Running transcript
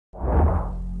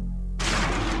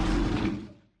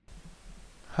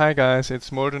Hi guys, it's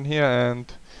Moldran here, and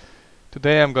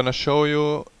today I'm gonna show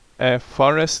you a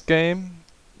forest game,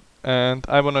 and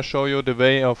I wanna show you the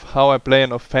way of how I play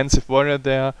an offensive warrior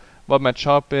there, what my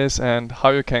job is, and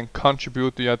how you can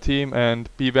contribute to your team and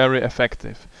be very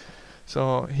effective.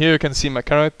 So here you can see my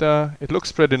character. It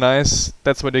looks pretty nice.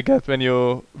 That's what you get when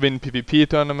you win PvP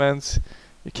tournaments.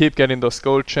 You keep getting those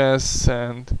gold chests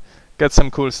and get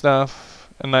some cool stuff,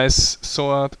 a nice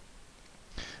sword,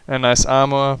 a nice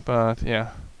armor, but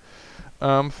yeah.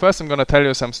 First I'm gonna tell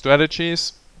you some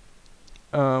strategies.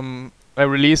 I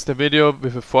released a video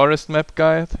with a forest map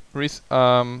guide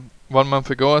 1 month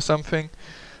ago or something.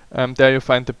 There you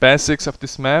find the basics of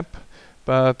this map,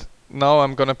 but now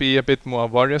I'm gonna be a bit more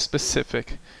warrior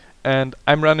specific. And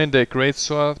I'm running the great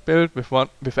sword build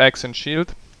with axe and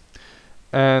shield.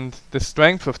 And the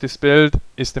strength of this build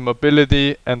is the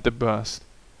mobility and the burst.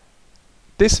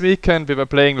 This weekend we were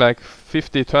playing like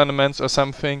 50 tournaments or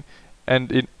something,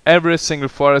 and in every single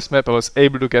forest map I was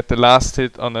able to get the last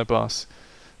hit on a boss.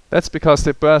 That's because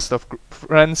the burst of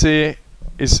frenzy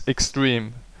is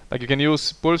extreme. Like you can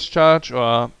use pulse charge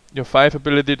or your 5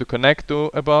 ability to connect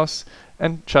to a boss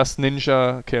and just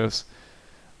ninja kills.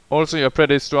 Also you're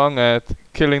pretty strong at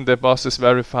killing the bosses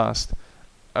very fast.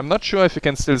 I'm not sure if you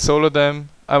can still solo them.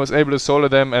 I was able to solo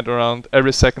them at around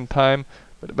every second time,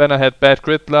 but when I had bad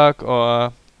crit luck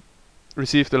or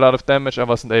received a lot of damage, I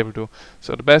wasn't able to.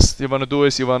 So the best you wanna do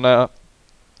is you wanna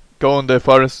go on the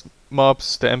forest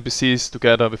mobs, the NPCs,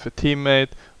 together with a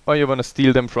teammate, or you wanna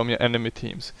steal them from your enemy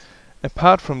teams.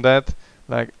 Apart from that,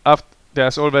 like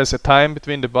there's always a time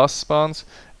between the boss spawns,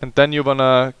 and then you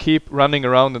wanna keep running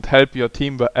around and help your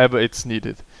team wherever it's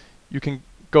needed. You can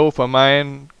go for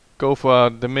mine, go for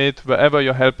the mid, wherever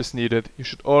your help is needed. You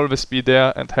should always be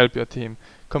there and help your team.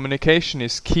 Communication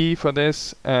is key for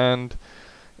this, and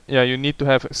yeah, you need to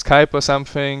have Skype or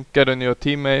something, get on your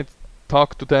teammate,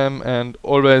 talk to them, and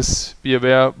always be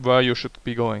aware where you should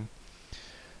be going.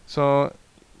 So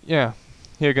yeah,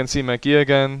 here you can see my gear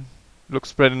again.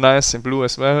 Looks pretty nice in blue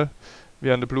as well.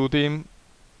 We're on the blue team.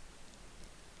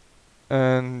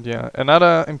 And yeah,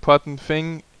 another important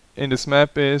thing in this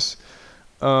map is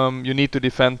you need to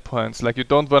defend points. Like you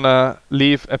don't wanna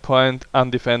leave a point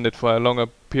undefended for a longer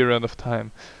period of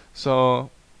time. So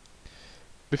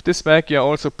with this spec you're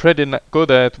also pretty good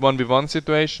at 1v1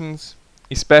 situations,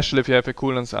 especially if you have a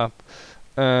cooldowns up.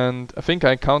 And I think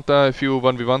I encounter a few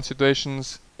 1v1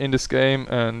 situations in this game,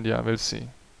 and yeah, we'll see.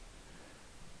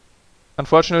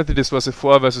 Unfortunately this was a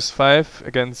 4 versus 5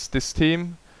 against this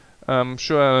team. I'm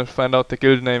sure I'll find out the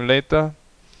guild name later.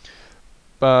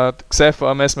 But Xeph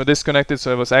or Mesmer disconnected,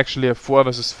 so it was actually a 4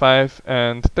 versus 5,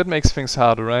 and that makes things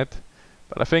harder, right?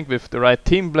 But I think with the right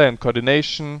team play and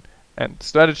coordination and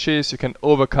strategies you can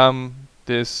overcome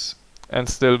this and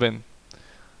still win.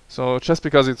 So just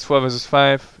because it's 4 versus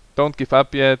 5, don't give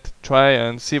up yet, try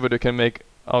and see what you can make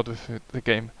out of the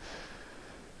game.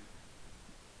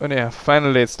 But yeah,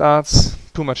 finally it starts.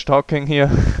 Too much talking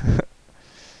here.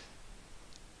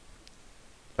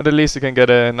 But at least you can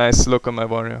get a nice look on my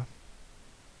warrior.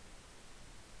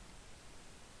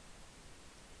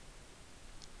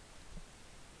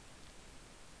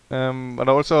 What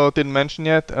I also didn't mention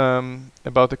yet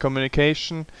about the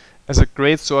communication. As a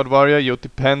great sword warrior you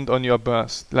depend on your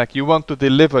burst. Like you want to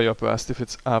deliver your burst if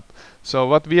it's up. So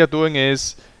what we are doing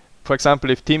is, for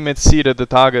example, if teammates see that the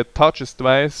target touches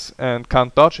twice and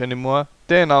can't dodge anymore,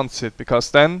 they announce it, because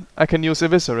then I can use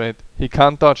Eviscerate. He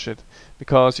can't dodge it,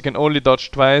 because you can only dodge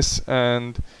twice,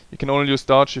 and you can only use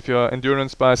dodge if your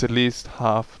endurance bar is at least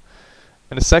half.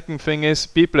 And the second thing is,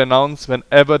 people announce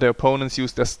whenever their opponents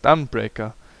use their stun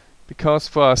breaker. Because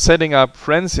for setting up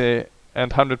Frenzy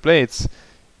and 100 Blades,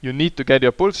 you need to get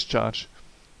your pulse charge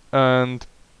and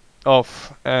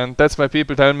off. And that's why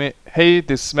people tell me, hey,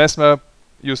 this Mesmer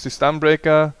used this stun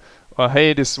breaker, or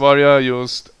hey, this warrior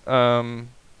used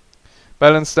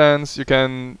balance stance, you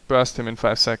can burst him in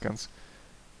 5 seconds.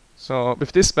 So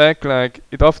with this spec, like,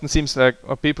 it often seems like,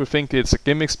 or people think it's a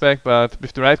gimmick spec, but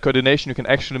with the right coordination you can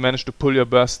actually manage to pull your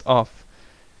burst off.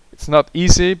 It's not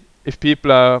easy if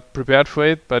people are prepared for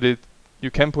it, but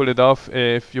you can pull it off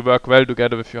if you work well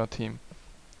together with your team.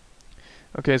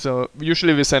 Okay, so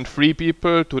usually we send 3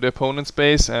 people to the opponent's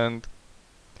base and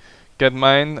get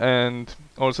mine and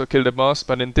also kill the boss,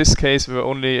 but in this case we were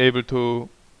only able to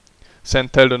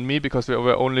send Teld on me because we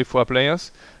were only 4 players.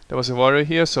 There was a warrior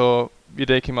here, so we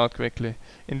take him out quickly.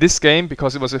 In this game,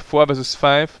 because it was a 4 versus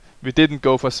 5, we didn't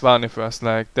go for Svanni first.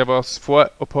 Like, there was 4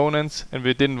 opponents and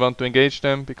we didn't want to engage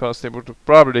them because they would have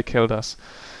probably killed us.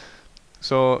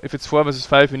 So if it's 4 versus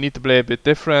 5, we need to play a bit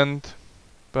different,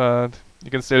 but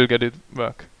you can still get it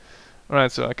work.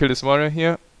 Alright, so I kill this warrior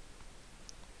here.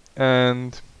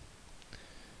 and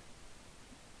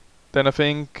then I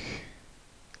think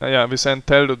yeah, we send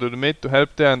Teldo to the mid to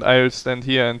help there, and I'll stand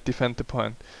here and defend the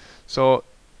point. So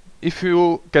if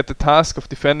you get the task of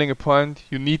defending a point,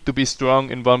 you need to be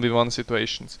strong in 1v1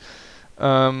 situations.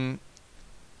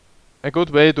 A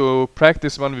good way to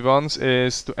practice 1v1s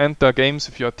is to enter games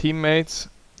with your teammates,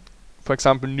 for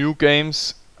example new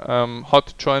games, hot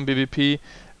to join PvP,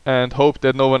 and hope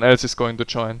that no one else is going to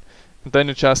join. And then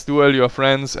you just duel your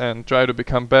friends and try to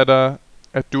become better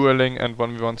at dueling and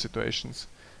 1v1 situations.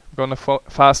 I'm gonna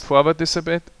fast forward this a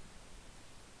bit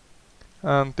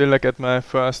until I get my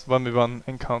first 1v1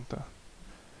 encounter.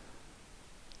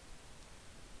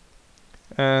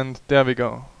 And there we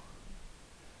go.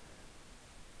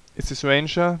 It's this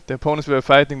ranger. The opponents we were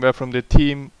fighting were from the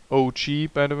team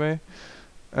OG, by the way.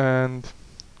 And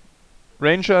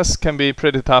rangers can be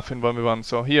pretty tough in 1v1.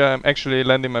 So here I'm actually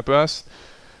landing my burst.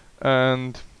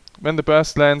 And when the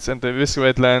burst lands and the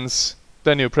eviscerate lands,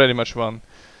 then you pretty much won.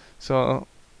 So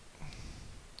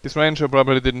this ranger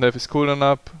probably didn't have his cooldown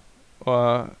up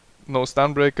or no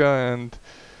stunbreaker, and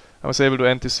I was able to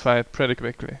end this fight pretty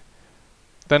quickly.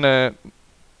 Then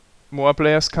more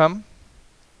players come,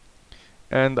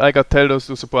 and I got Teldos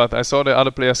to support. I saw the other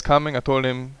players coming, I told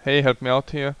him, hey, help me out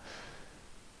here.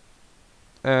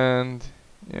 And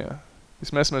yeah,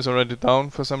 this Mesmer is already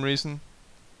down for some reason.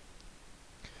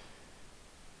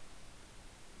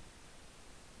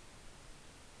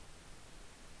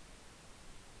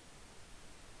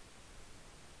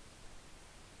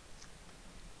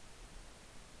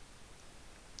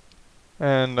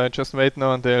 And I just wait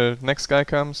now until next guy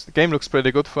comes. The game looks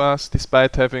pretty good for us,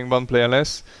 despite having one player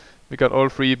less. We got all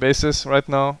 3 bases right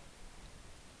now.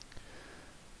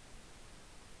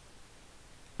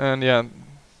 And yeah,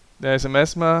 there's a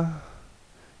Mesmer.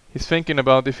 He's thinking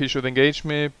about if he should engage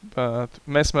me, but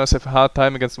Mesmers have a hard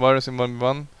time against warriors in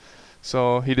 1v1.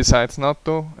 So he decides not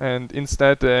to, and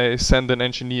instead they send an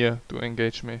engineer to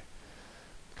engage me.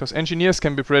 Because engineers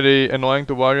can be pretty annoying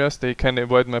to warriors, they can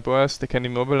avoid my burst, they can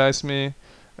immobilize me,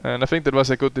 and I think that was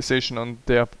a good decision on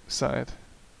their side.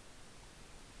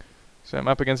 So I'm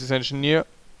up against this engineer.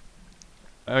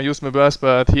 I used my burst,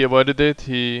 but he avoided it,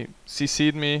 he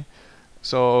CC'd me,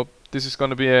 so this is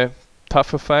gonna be a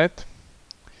tougher fight.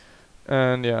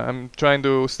 And yeah, I'm trying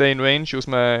to stay in range, use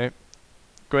my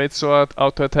greatsword,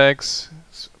 auto attacks,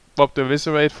 swap the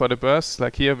eviscerate for the burst,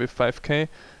 like here with 5k.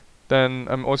 Then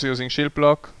I'm also using shield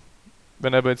block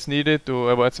whenever it's needed to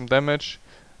avoid some damage,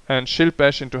 and shield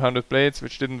bash into 100 blades,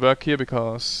 which didn't work here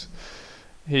because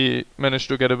he managed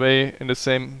to get away in the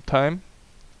same time.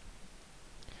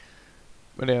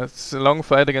 But yeah, it's a long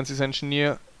fight against this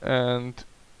engineer, and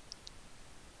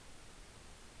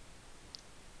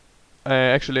I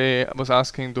actually was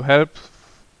asking to help,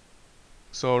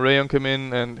 so Rayon came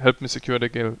in and helped me secure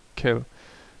the kill.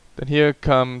 Then here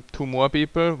come 2 more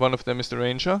people, one of them is the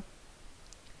ranger.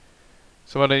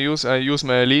 So what I use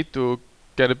my elite to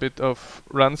get a bit of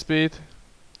run speed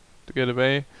to get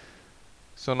away.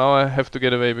 So now I have to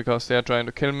get away because they are trying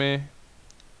to kill me.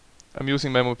 I'm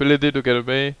using my mobility to get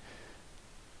away.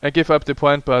 I give up the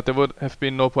point, but there would have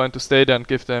been no point to stay there and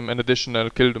give them an additional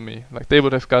kill to me. Like they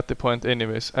would have got the point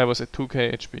anyways. I was at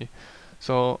 2k HP.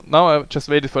 So now I just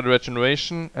waited for the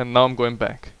regeneration, and now I'm going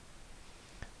back.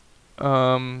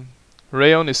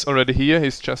 Rayon is already here,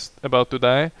 he's just about to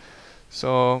die.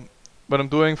 So what I'm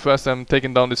doing, first I'm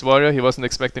taking down this warrior. He wasn't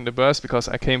expecting the burst because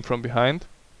I came from behind.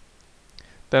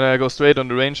 Then I go straight on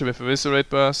the ranger with a eviscerate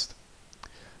burst.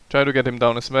 Try to get him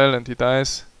down as well, and he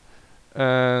dies.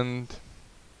 And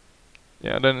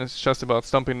yeah, then it's just about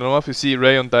stomping them off. You see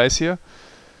Rayon dies here.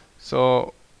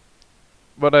 So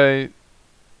what I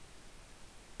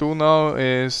do now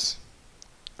is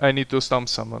I need to stomp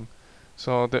someone.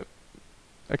 So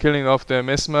I'm killing off the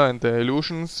Mesmer and the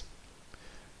illusions.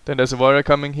 Then there's a warrior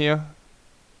coming here.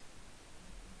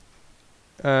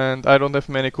 And I don't have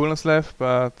many cooldowns left,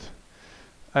 but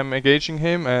I'm engaging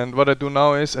him, and what I do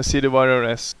now is I see the warrior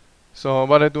rest. So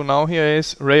what I do now here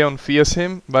is Rayon fears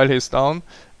him while he's down,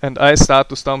 and I start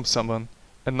to stomp someone.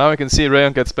 And now I can see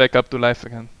Rayon gets back up to life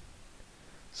again.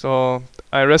 So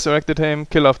I resurrected him,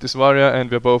 kill off this warrior,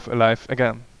 and we're both alive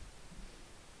again.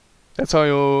 That's how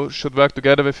you should work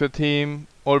together with your team.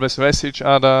 Always rest each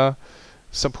other,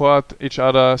 support each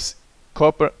other,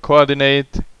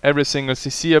 coordinate every single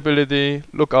CC ability,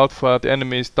 look out for the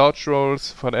enemy's dodge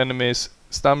rolls, for the enemy's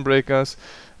stun breakers,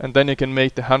 and then you can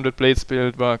make the 100 blades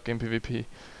build work in PvP.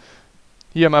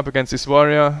 Here I'm up against this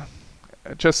warrior.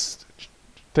 I just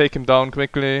take him down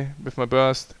quickly with my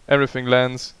burst, everything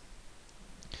lands,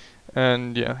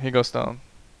 and yeah, he goes down.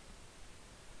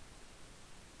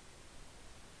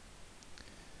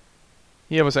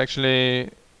 Here was actually,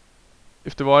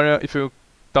 if you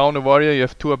down a warrior, you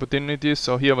have 2 opportunities,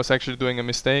 so here I was actually doing a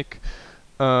mistake.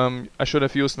 I should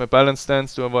have used my balance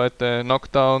stance to avoid the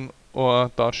knockdown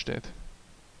or dodged it.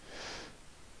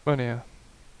 But yeah.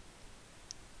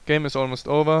 Game is almost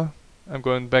over. I'm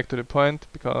going back to the point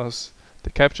because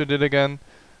they captured it again.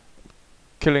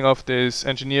 Killing off this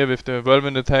engineer with the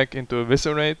whirlwind attack into a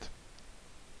Viscerate.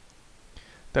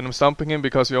 Then I'm stomping him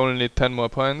because we only need 10 more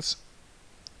points.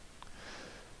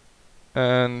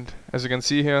 And as you can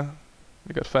see here,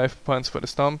 we got 5 points for the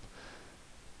stomp.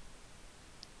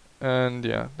 And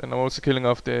yeah, then I'm also killing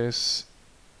off this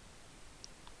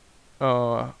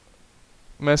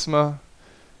Mesmer.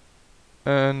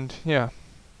 And yeah,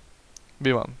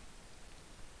 we won.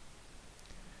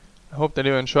 I hope that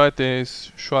you enjoyed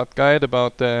this short guide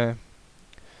about the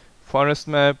forest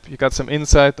map. You got some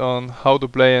insight on how to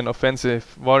play an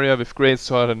offensive warrior with great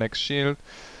sword and X shield.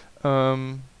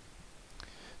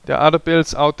 There are other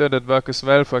builds out there that work as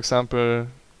well, for example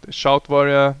the Shout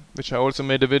Warrior, which I also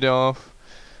made a video of.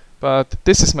 But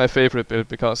this is my favorite build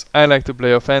because I like to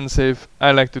play offensive,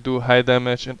 I like to do high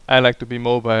damage, and I like to be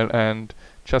mobile and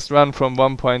just run from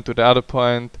one point to the other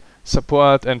point,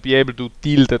 support, and be able to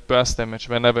deal that burst damage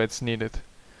whenever it's needed.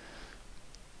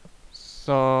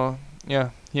 So yeah,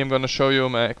 here I'm gonna show you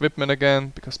my equipment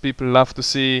again, because people love to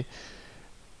see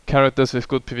characters with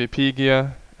good PvP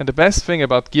gear. And the best thing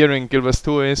about gearing Guild Wars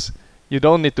 2 is you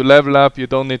don't need to level up, you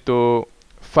don't need to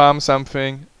farm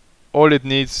something. All it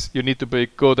needs, you need to be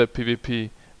good at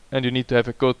PvP, and you need to have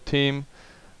a good team,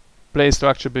 play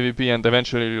structured PvP, and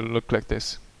eventually you'll look like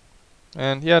this.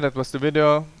 And yeah, that was the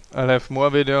video. I'll have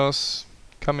more videos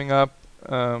coming up.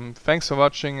 Thanks for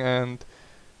watching, and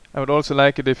I would also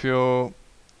like it if you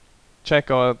check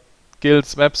our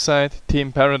guild's website,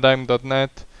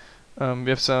 teamparadigm.net. We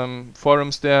have some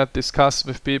forums there, discuss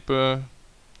with people.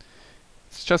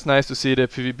 It's just nice to see the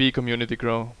PvP community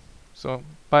grow. So,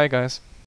 bye guys.